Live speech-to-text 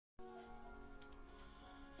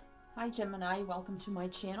Hi Gemini, welcome to my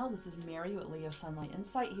channel. This is Mary with Leo Sunlight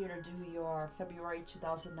Insight, here to do your February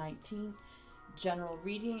 2019 general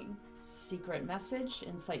reading, secret message,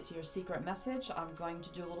 insight to your secret message. I'm going to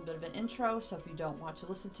do a little bit of an intro, so if you don't want to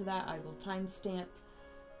listen to that, I will timestamp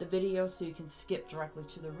the video so you can skip directly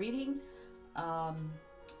to the reading.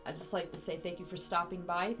 I'd just like to say thank you for stopping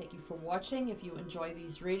by. Thank you for watching. If you enjoy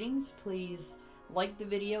these readings, please like the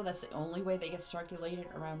video. That's the only way they get circulated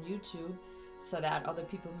around YouTube, so that other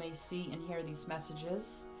people may see and hear these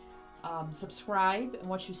messages. Subscribe, and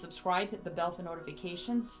once you subscribe, hit the bell for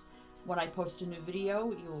notifications. When I post a new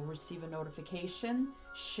video, you will receive a notification.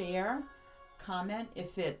 Share, comment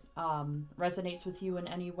if it resonates with you in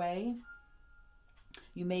any way.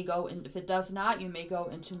 You may go, and if it does not, you may go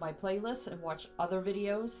into my playlist and watch other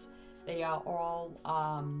videos. They are all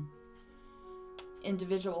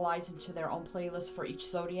individualized into their own playlist for each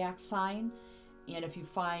zodiac sign. And if you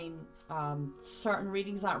find certain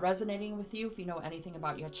readings not resonating with you, if you know anything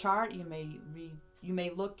about your chart, you may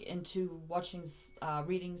look into watching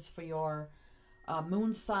readings for your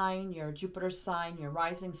moon sign, your Jupiter sign, your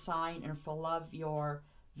rising sign, and for love, your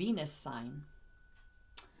Venus sign.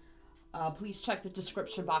 Please check the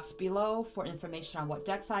description box below for information on what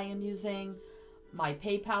decks I am using. My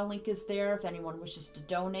PayPal link is there if anyone wishes to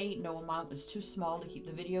donate. No amount is too small to keep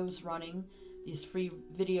the videos running. These free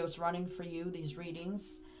videos running for you, these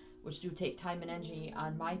readings, which do take time and energy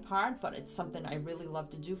on my part, but it's something I really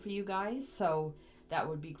love to do for you guys, so that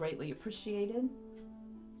would be greatly appreciated.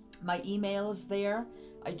 My email is there.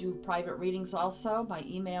 I do private readings also. My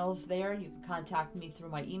email is there. You can contact me through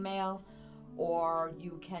my email, or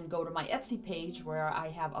you can go to my Etsy page where I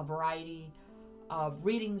have a variety of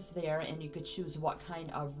readings there, and you could choose what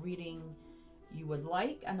kind of reading you would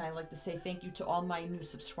like. And I like to say thank you to all my new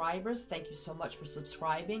subscribers. Thank you so much for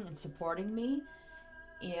subscribing and supporting me.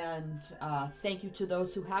 And thank you to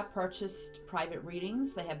those who have purchased private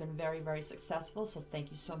readings. They have been very, very successful, so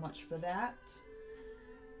thank you so much for that.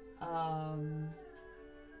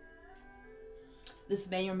 This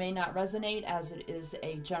may or may not resonate, as it is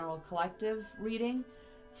a general collective reading,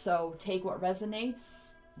 so take what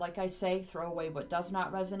resonates. Like I say, throw away what does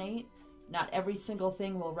not resonate. Not every single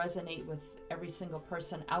thing will resonate with every single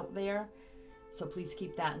person out there, so please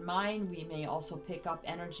keep that in mind. We may also pick up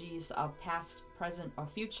energies of past, present, or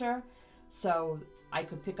future. So I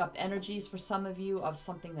could pick up energies for some of you of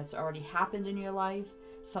something that's already happened in your life,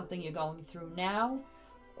 something you're going through now,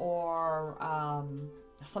 or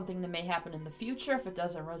something that may happen in the future. If it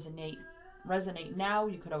doesn't resonate now,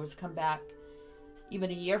 you could always come back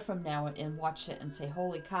even a year from now and watch it and say,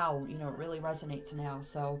 holy cow, you know, it really resonates now.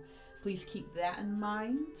 So please keep that in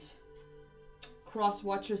mind. Cross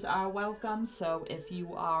watchers are welcome, so if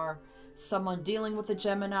you are someone dealing with a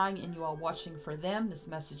Gemini and you are watching for them, this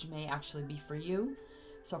message may actually be for you.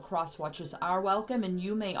 So cross watchers are welcome, and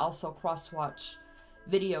you may also cross watch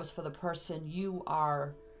videos for the person you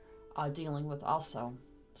are dealing with also.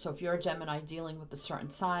 So if you're a Gemini dealing with a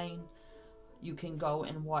certain sign, you can go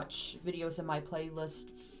and watch videos in my playlist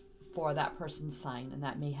for that person's sign, and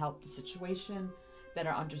that may help the situation,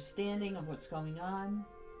 better understanding of what's going on.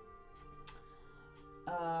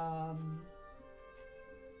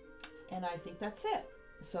 And I think that's it.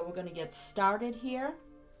 So we're going to get started here.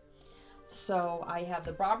 So I have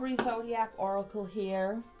the Barbary Zodiac Oracle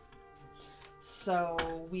here.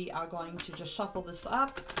 So we are going to just shuffle this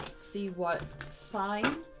up, see what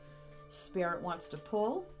sign Spirit wants to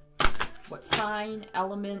pull, what sign,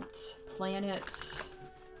 element, planet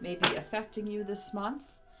may be affecting you this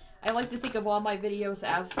month. I like to think of all my videos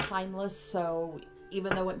as timeless, so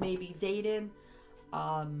even though it may be dated,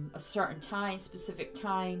 a certain time, specific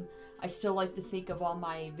time, I still like to think of all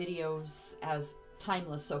my videos as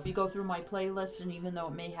timeless. So if you go through my playlist, and even though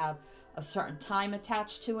it may have a certain time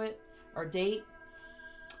attached to it or date,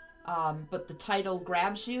 but the title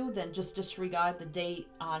grabs you, then just disregard the date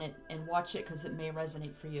on it and watch it, because it may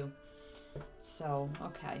resonate for you. So,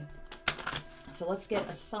 okay. So let's get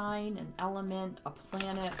a sign, an element, a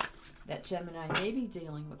planet that Gemini may be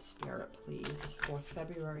dealing with, Spirit, please, for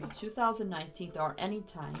February 2019 or any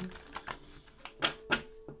time.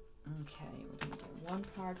 Okay, we're going to get one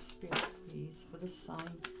card, Spirit, please, for the sign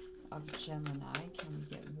of Gemini. Can we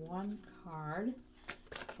get one card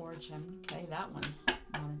for Gemini? Okay, that one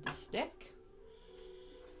wanted to stick.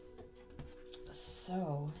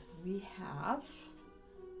 So we have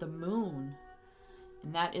the moon,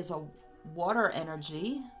 and that is a water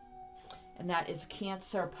energy, and that is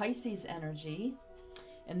Cancer Pisces energy.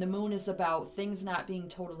 And the moon is about things not being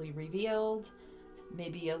totally revealed,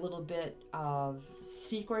 maybe a little bit of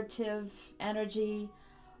secretive energy,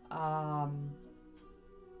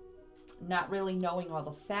 not really knowing all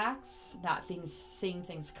the facts, not seeing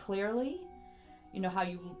things clearly. You know how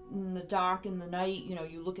you, in the dark, in the night, you know,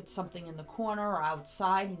 you look at something in the corner or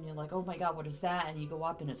outside and you're like, oh my God, what is that? And you go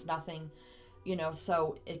up and it's nothing, you know,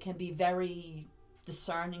 so it can be very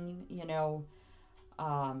discerning, you know.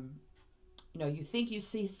 You know, you think you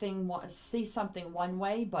see something one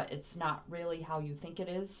way, but it's not really how you think it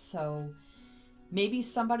is. So maybe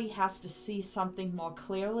somebody has to see something more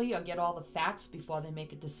clearly or get all the facts before they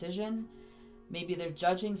make a decision. Maybe they're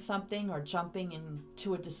judging something or jumping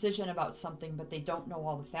into a decision about something, but they don't know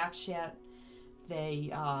all the facts yet.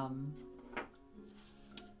 They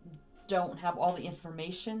don't have all the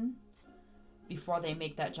information before they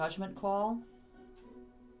make that judgment call.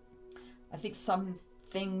 I think some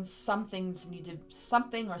things need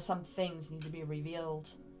to be revealed,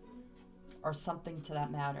 or something to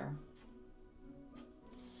that matter.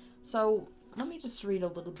 So let me just read a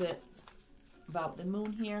little bit about the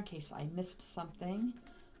moon here in case I missed something.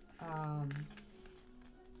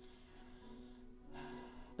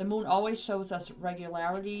 The moon always shows us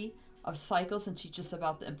regularity of cycles and teaches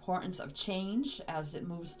about the importance of change as it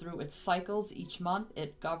moves through its cycles each month.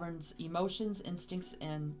 It governs emotions, instincts,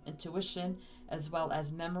 and intuition, as well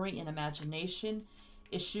as memory and imagination.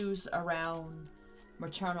 Issues around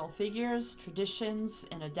maternal figures, traditions,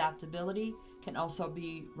 and adaptability can also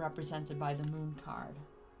be represented by the moon card.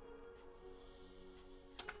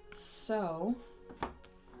 So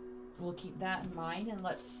we'll keep that in mind, and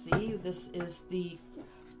let's see. This is the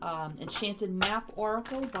Enchanted Map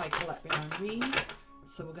Oracle by Colette Baron-Reid.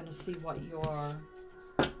 So we're going to see what your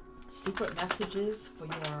secret message is for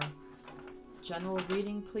your general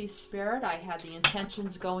reading, please, Spirit. I had the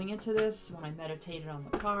intentions going into this when I meditated on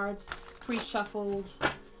the cards, pre-shuffled.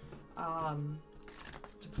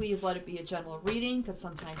 Please let it be a general reading, because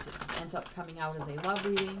sometimes it ends up coming out as a love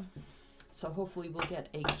reading. So hopefully we'll get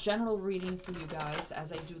a general reading for you guys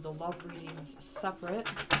as I do the love readings separate.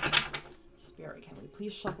 Spirit, can we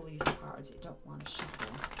please shuffle these cards? I don't want to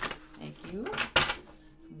shuffle. Thank you.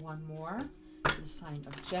 One more. The sign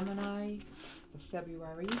of Gemini for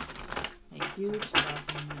February. Thank you.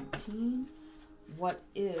 2019. What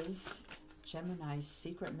is Gemini's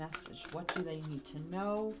secret message? What do they need to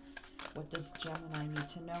know? What does Gemini need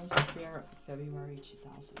to know, Spirit, for February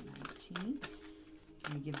 2019?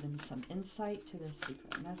 Can we give them some insight to the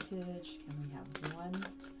secret message? Can we have one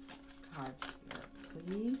card, Spirit,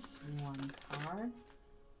 please? One card.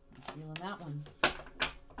 I'm feeling that one.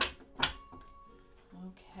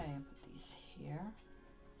 Okay, I'll put these here.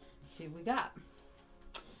 Let's see what we got.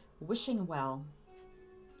 Wishing well.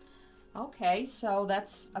 Okay, so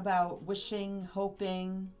that's about wishing,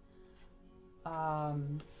 hoping.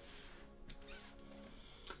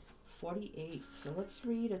 48. So let's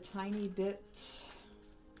read a tiny bit.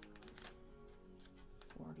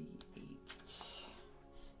 48.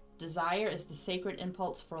 Desire is the sacred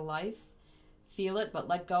impulse for life. Feel it, but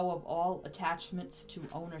let go of all attachments to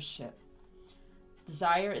ownership.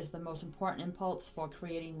 Desire is the most important impulse for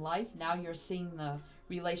creating life. Now you're seeing the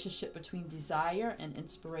relationship between desire and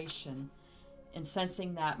inspiration, and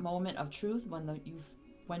sensing that moment of truth when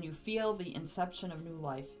you feel the inception of new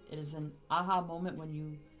life. It is an aha moment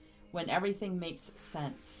when everything makes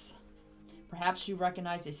sense. Perhaps you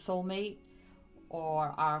recognize a soulmate,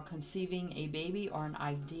 or are conceiving a baby or an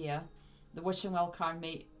idea. The wishing well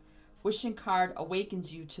wishing card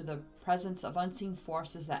awakens you to the presence of unseen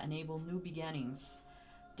forces that enable new beginnings.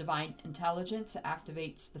 Divine intelligence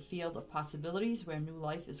activates the field of possibilities where new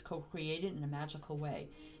life is co-created in a magical way.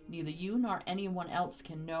 Neither you nor anyone else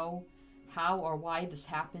can know how or why this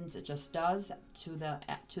happens. It just does. To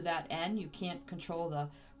that end, you can't control the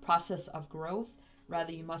process of growth.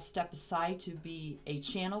 Rather, you must step aside to be a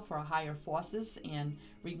channel for higher forces and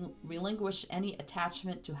relinquish any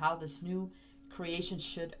attachment to how this new creation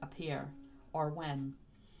should appear or when.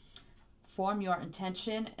 Form your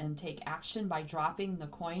intention and take action by dropping the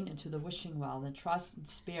coin into the wishing well. Then trust in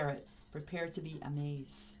spirit. Prepare to be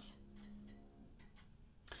amazed.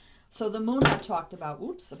 So the moon I talked about,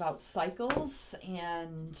 about cycles,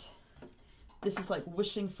 and this is like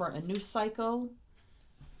wishing for a new cycle,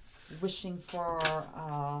 wishing for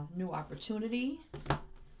a new opportunity,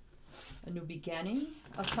 a new beginning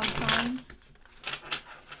of some kind.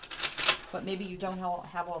 But maybe you don't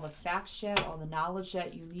have all the facts yet, all the knowledge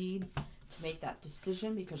that you need to make that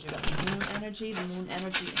decision, because you got the moon energy. The moon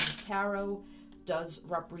energy in the tarot does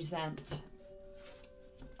represent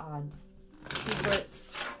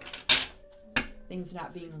secrets, things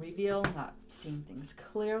not being revealed, not seeing things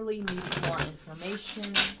clearly, needing more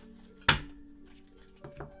information.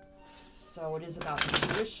 So it is about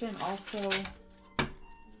intuition, also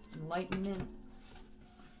enlightenment.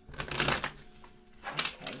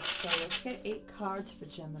 let's get 8 cards for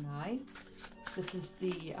Gemini. This is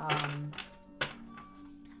the, oh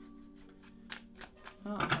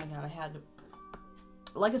my god, I had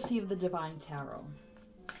Legacy of the Divine Tarot.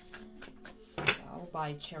 So,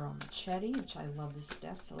 by Chiro Machete, which I love this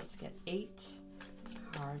deck. So let's get 8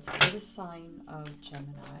 cards for the sign of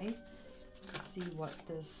Gemini. Let's see what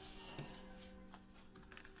this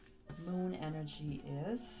moon energy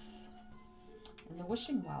is. And the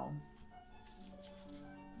wishing well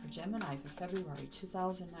for Gemini for February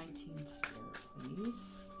 2019. Spirit,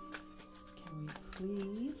 please. Can we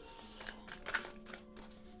please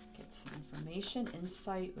get some information,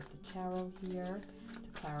 insight with the tarot here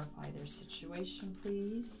to clarify their situation,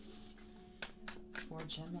 please, for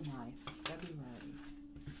Gemini for February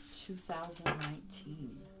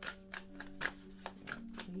 2019. Spirit,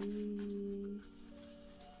 please.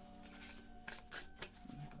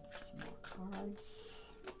 We have some more cards.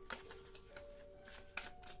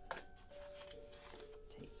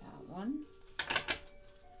 Take that one.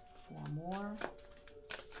 4 more.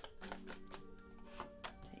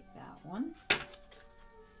 Take that one.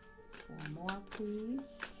 4 more,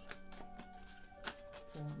 please.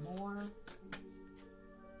 4 more.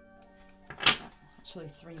 Actually,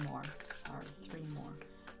 3 more. Sorry, 3 more.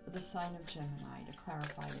 For the sign of Gemini to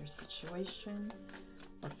clarify their situation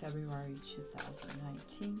for February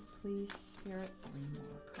 2019, please, Spirit. 3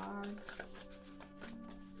 more cards.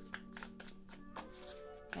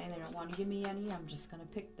 Okay, they don't want to give me any. I'm just going to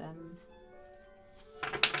pick them.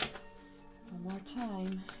 One more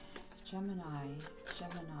time. Gemini,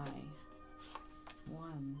 Gemini.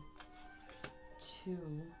 1, 2,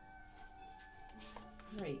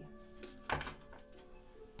 3.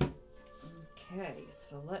 Okay,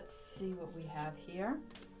 so let's see what we have here.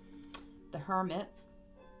 The Hermit.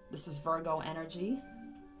 This is Virgo energy.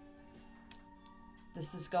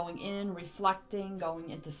 This is going in, reflecting, going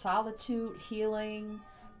into solitude, healing,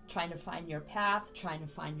 trying to find your path, trying to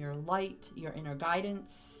find your light, your inner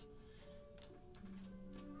guidance.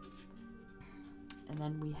 And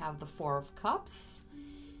then we have the 4 of Cups.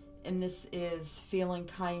 And this is feeling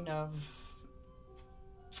kind of...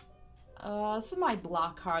 this is my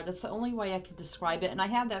block card. That's the only way I can describe it. And I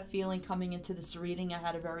had that feeling coming into this reading. I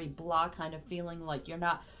had a very block kind of feeling, like you're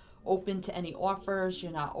not open to any offers.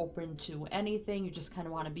 You're not open to anything. You just kind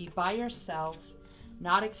of want to be by yourself,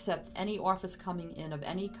 not accept any offers coming in of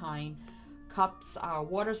any kind. Cups are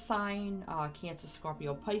water sign, Cancer,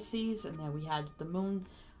 Scorpio, Pisces. And then we had the moon.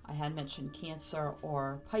 I had mentioned Cancer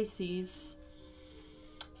or Pisces.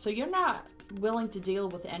 So you're not willing to deal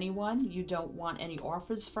with anyone. You don't want any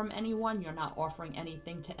offers from anyone. You're not offering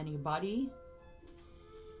anything to anybody.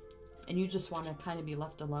 And you just want to kind of be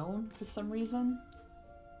left alone for some reason.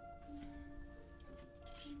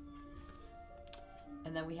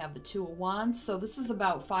 And then we have the 2 of Wands. So this is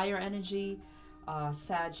about fire energy,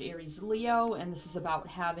 Sag, Aries, Leo. And this is about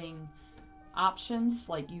having options,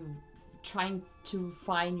 like you trying to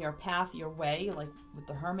find your path, your way, like with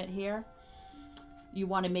the Hermit here. You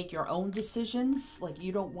want to make your own decisions. Like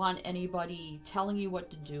you don't want anybody telling you what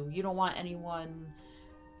to do. You don't want anyone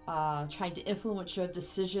trying to influence your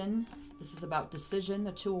decision. This is about decision,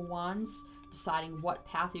 the 2 of Wands, deciding what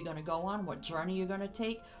path you're going to go on, what journey you're going to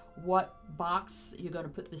take, what box you're going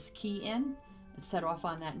to put this key in and set off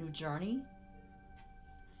on that new journey.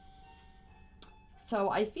 So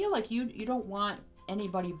I feel like you don't want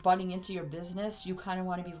anybody butting into your business. You kind of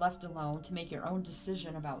want to be left alone to make your own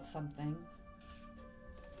decision about something.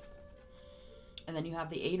 And then you have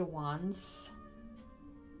the 8 of Wands.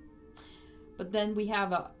 But then we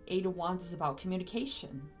have 8 of Wands is about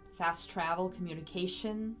communication. Fast travel,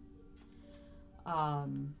 communication.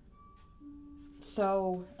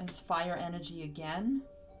 So it's fire energy again.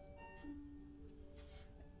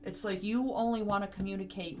 It's like you only want to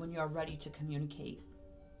communicate when you're ready to communicate.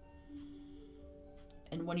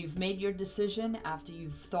 And when you've made your decision, after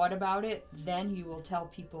you've thought about it, then you will tell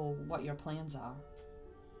people what your plans are.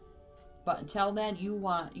 But until then,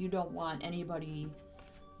 you don't want anybody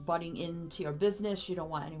butting into your business. You don't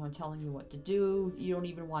want anyone telling you what to do. You don't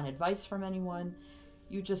even want advice from anyone.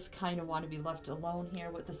 You just kind of want to be left alone here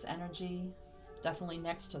with this energy. Definitely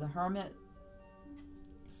next to the Hermit.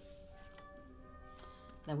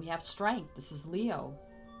 Then we have Strength. This is Leo.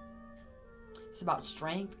 It's about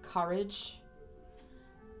strength, courage,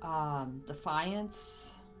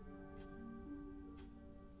 defiance,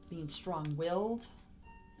 being strong-willed.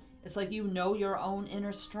 It's like you know your own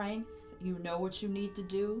inner strength. You know what you need to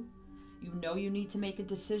do. You know you need to make a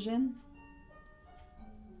decision.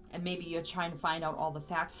 And maybe you're trying to find out all the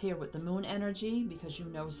facts here with the moon energy because you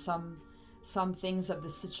know some things of the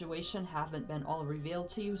situation haven't been all revealed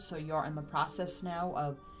to you. So you're in the process now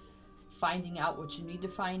of finding out what you need to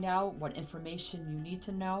find out, what information you need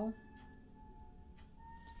to know.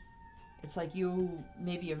 It's like you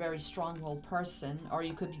may be a very strong-willed person, or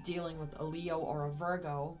you could be dealing with a Leo or a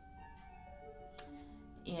Virgo,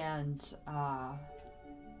 and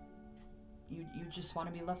you just want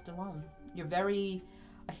to be left alone. You're very,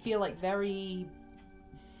 I feel like very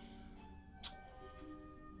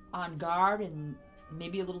on guard and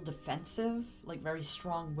maybe a little defensive, like very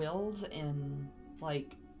strong-willed, and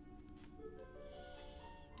like,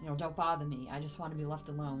 you know, don't bother me. I just want to be left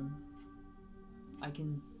alone. I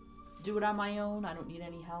can do it on my own. I don't need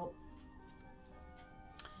any help.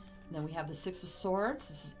 And then we have the Six of Swords.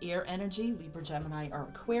 This is air energy, Libra, Gemini, or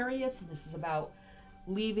Aquarius. And this is about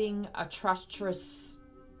leaving a treacherous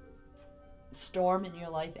storm in your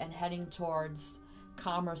life and heading towards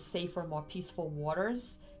calmer, safer, more peaceful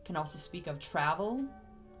waters. Can also speak of travel,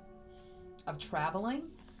 of traveling.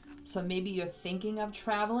 So maybe you're thinking of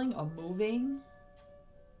traveling or moving,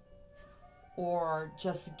 or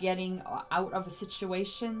just getting out of a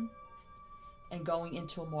situation and going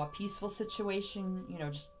into a more peaceful situation, you know,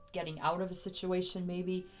 just getting out of a situation,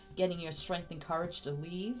 maybe getting your strength and courage to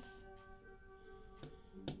leave.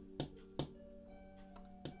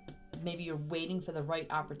 Maybe you're waiting for the right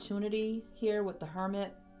opportunity here with the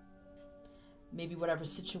Hermit. Maybe whatever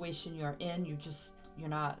situation you're in, you're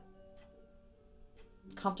not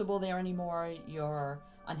comfortable there anymore. You're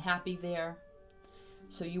unhappy there.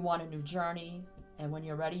 So you want a new journey. And when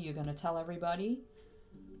you're ready, you're going to tell everybody,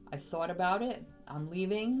 I've thought about it. I'm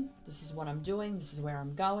leaving. This is what I'm doing. This is where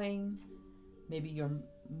I'm going. Maybe you're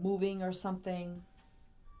moving or something.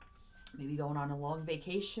 Maybe going on a long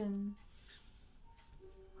vacation.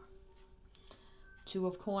 Two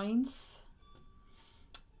of Coins.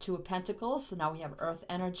 Two of Pentacles. So now we have Earth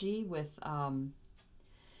energy with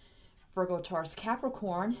Virgo, Taurus,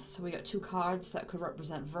 Capricorn. So we got two cards that could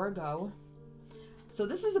represent Virgo. So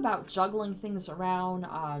this is about juggling things around,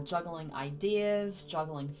 juggling ideas,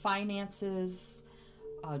 juggling finances,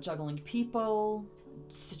 juggling people,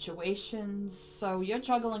 situations. So you're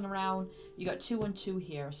juggling around, you got 2 and 2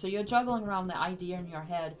 here. So you're juggling around the idea in your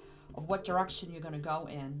head of what direction you're going to go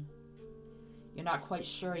in. You're not quite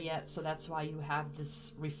sure yet, so that's why you have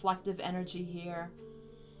this reflective energy here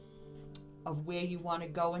of where you want to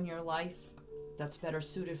go in your life that's better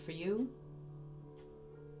suited for you.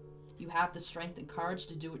 You have the strength and courage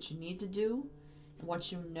to do what you need to do. And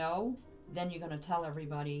once you know, then you're going to tell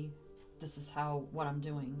everybody, this is what I'm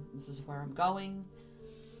doing. This is where I'm going.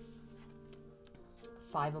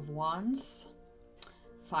 5 of Wands.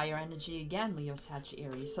 Fire energy again, Leo,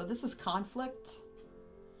 Sagittarius. So this is conflict.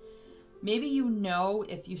 Maybe you know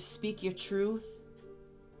if you speak your truth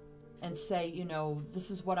and say, you know, this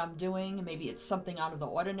is what I'm doing. And maybe it's something out of the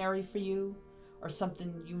ordinary for you. Or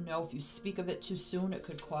something, you know, if you speak of it too soon, it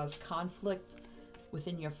could cause conflict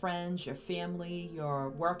within your friends, your family, your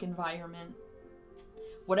work environment.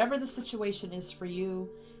 Whatever the situation is for you,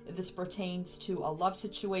 if this pertains to a love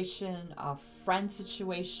situation, a friend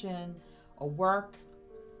situation, a work,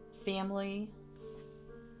 family,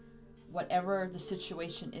 whatever the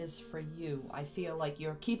situation is for you, I feel like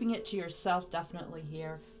you're keeping it to yourself definitely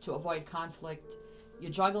here to avoid conflict. You're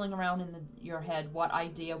juggling around in your head what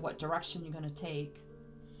idea, what direction you're going to take,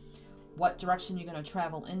 what direction you're going to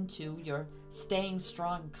travel into. You're staying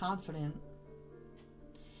strong and confident.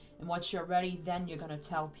 And once you're ready, then you're going to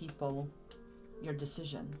tell people your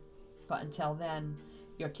decision. But until then,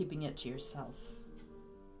 you're keeping it to yourself.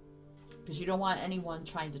 Because you don't want anyone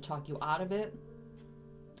trying to talk you out of it.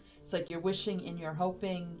 It's like you're wishing and you're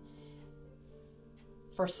hoping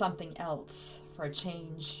for something else, for a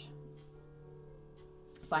change.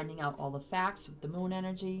 Finding out all the facts with the moon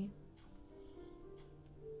energy,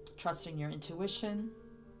 trusting your intuition,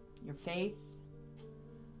 your faith,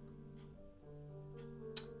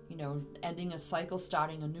 you know, ending a cycle,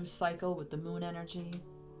 starting a new cycle with the moon energy.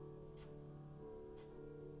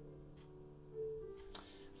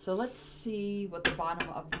 So let's see what the bottom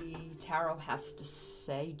of the tarot has to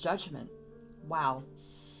say. Judgment. Wow.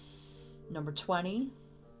 Number 20.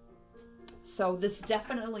 So this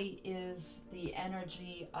definitely is the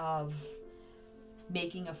energy of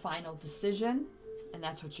making a final decision, and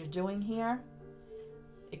that's what you're doing here.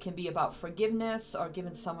 It can be about forgiveness or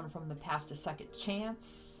giving someone from the past a second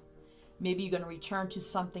chance. Maybe you're going to return to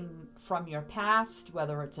something from your past,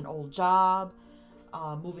 whether it's an old job,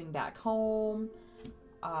 moving back home,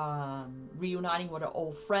 reuniting with an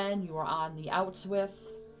old friend you were on the outs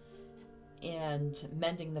with, and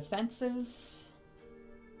mending the fences.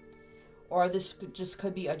 Or this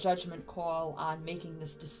could be a judgment call on making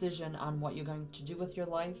this decision on what you're going to do with your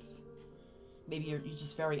life. Maybe you're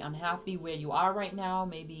just very unhappy where you are right now.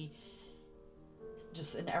 Maybe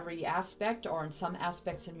just in every aspect or in some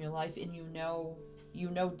aspects in your life, and you know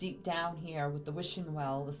deep down here with the wishing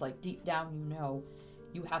well, it's like deep down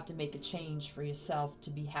you have to make a change for yourself to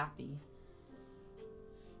be happy.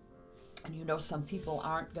 And you know some people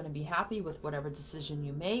aren't going to be happy with whatever decision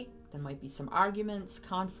you make. There might be some arguments,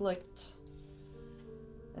 conflict,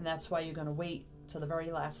 and that's why you're going to wait till the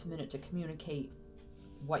very last minute to communicate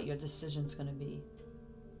what your decision's going to be.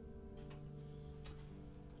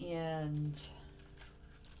 And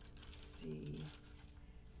let's see,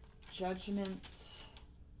 Judgment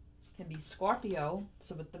can be Scorpio.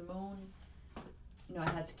 So with the moon, you know, it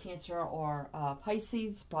has Cancer or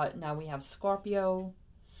Pisces, but now we have Scorpio,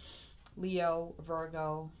 Leo,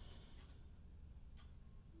 Virgo.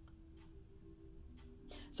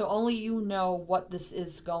 So only you know what this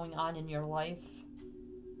is going on in your life.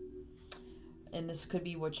 And this could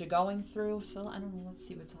be what you're going through. So I don't know, let's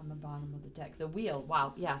see what's on the bottom of the deck. The wheel,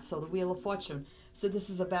 wow, yeah, so the Wheel of Fortune. So this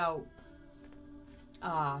is about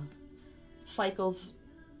cycles,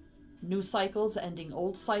 new cycles, ending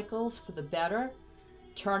old cycles for the better,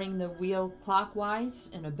 turning the wheel clockwise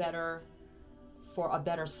in for a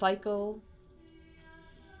better cycle,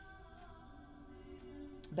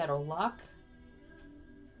 better luck.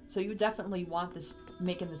 So you definitely want this,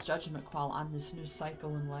 making this judgment call on this new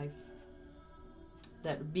cycle in life.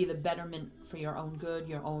 That would be the betterment for your own good,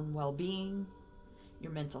 your own well-being,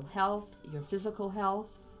 your mental health, your physical health.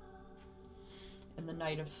 And the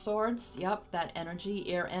Knight of Swords, yep, that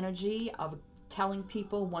energy, air energy of telling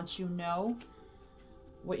people once you know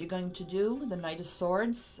what you're going to do. The Knight of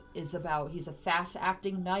Swords is about, he's a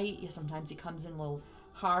fast-acting knight. Sometimes he comes in a little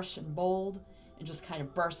harsh and bold and just kind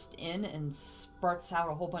of bursts in and spurts out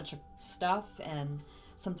a whole bunch of stuff, and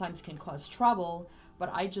sometimes can cause trouble. But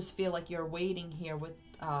I just feel like you're waiting here with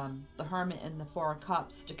the Hermit and the Four of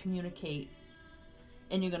Cups to communicate.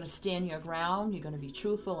 And you're going to stand your ground. You're going to be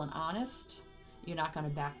truthful and honest. You're not going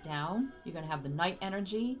to back down. You're going to have the Knight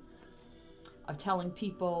energy of telling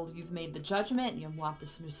people you've made the judgment. You want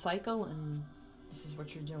this new cycle, and this is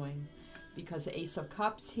what you're doing. Because the Ace of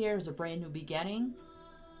Cups here is a brand new beginning.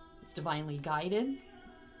 It's divinely guided.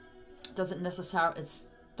 It doesn't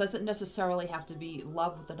necessarily have to be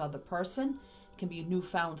love with another person. It can be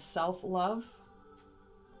newfound self-love.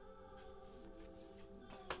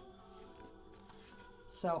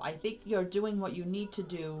 So I think you're doing what you need to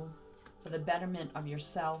do for the betterment of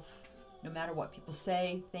yourself. No matter what people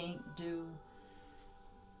say, think, do,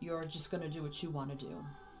 you're just going to do what you want to do.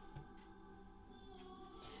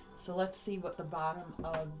 So let's see what the bottom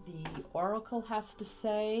of the Oracle has to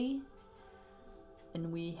say.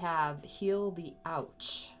 And we have Heal the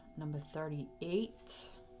Ouch, number 38.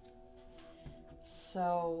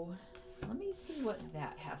 So let me see what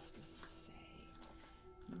that has to say.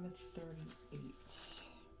 Number 38.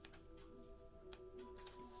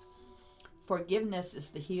 Forgiveness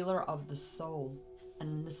is the healer of the soul.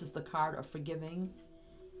 And this is the card of forgiving.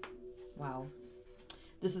 Wow.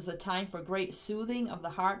 This is a time for great soothing of the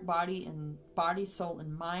heart, body, soul,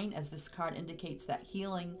 and mind, as this card indicates that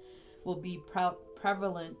healing will be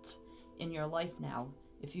prevalent in your life now.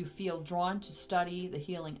 If you feel drawn to study the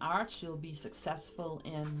healing arts, you'll be successful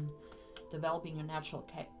in developing your natural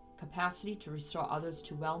capacity to restore others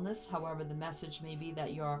to wellness. However, the message may be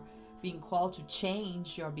that you're being called to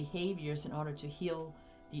change your behaviors in order to heal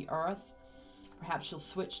the earth. Perhaps you'll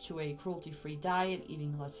switch to a cruelty-free diet,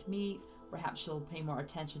 eating less meat. Perhaps you'll pay more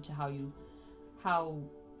attention to how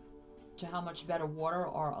much better water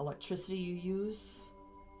or electricity you use.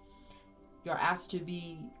 You're asked to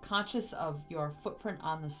be conscious of your footprint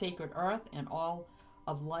on the sacred earth and all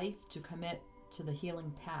of life, to commit to the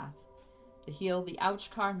healing path. The Heal the Ouch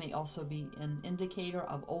card may also be an indicator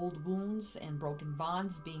of old wounds and broken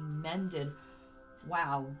bonds being mended.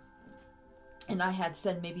 Wow. And I had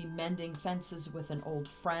said maybe mending fences with an old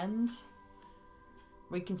friend.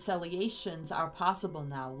 Reconciliations are possible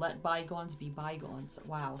now. Let bygones be bygones.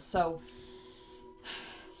 Wow. So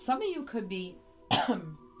some of you could be,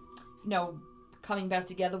 you know, coming back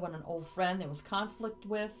together with an old friend there was conflict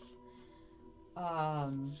with.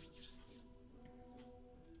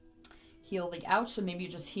 Heal the Ouch. So maybe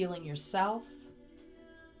you're just healing yourself,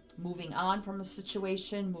 moving on from a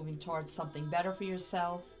situation, moving towards something better for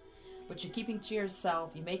yourself. But you're keeping to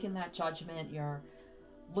yourself. You're making that judgment. You're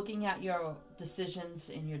looking at your decisions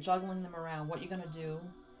and you're juggling them around, what you're going to do,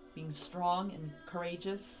 being strong and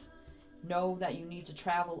courageous. Know that you need to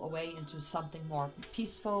travel away into something more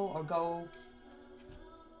peaceful, or go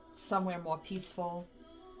somewhere more peaceful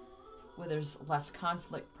where there's less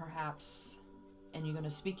conflict perhaps. And you're going to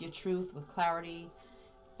speak your truth with clarity,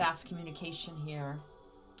 fast communication here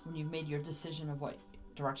when you've made your decision of what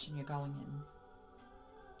direction you're going in.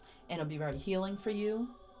 and it'll be very healing for you.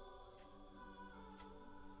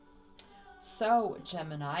 So,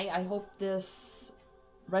 Gemini, I hope this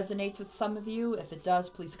resonates with some of you. If it does,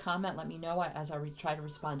 please comment. Let me know as I try to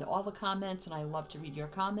respond to all the comments, and I love to read your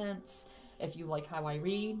comments if you like how I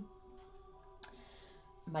read.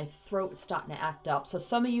 My throat is starting to act up. So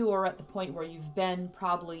some of you are at the point where you've been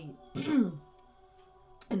probably in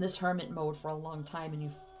this hermit mode for a long time, and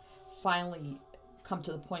you've finally come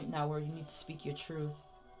to the point now where you need to speak your truth.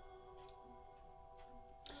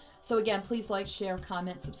 So again, please like, share,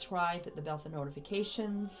 comment, subscribe, hit the bell for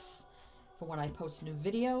notifications for when I post new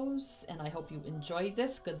videos. And I hope you enjoyed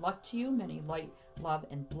this. Good luck to you. Many light, love,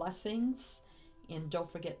 and blessings. And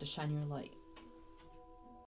don't forget to shine your light.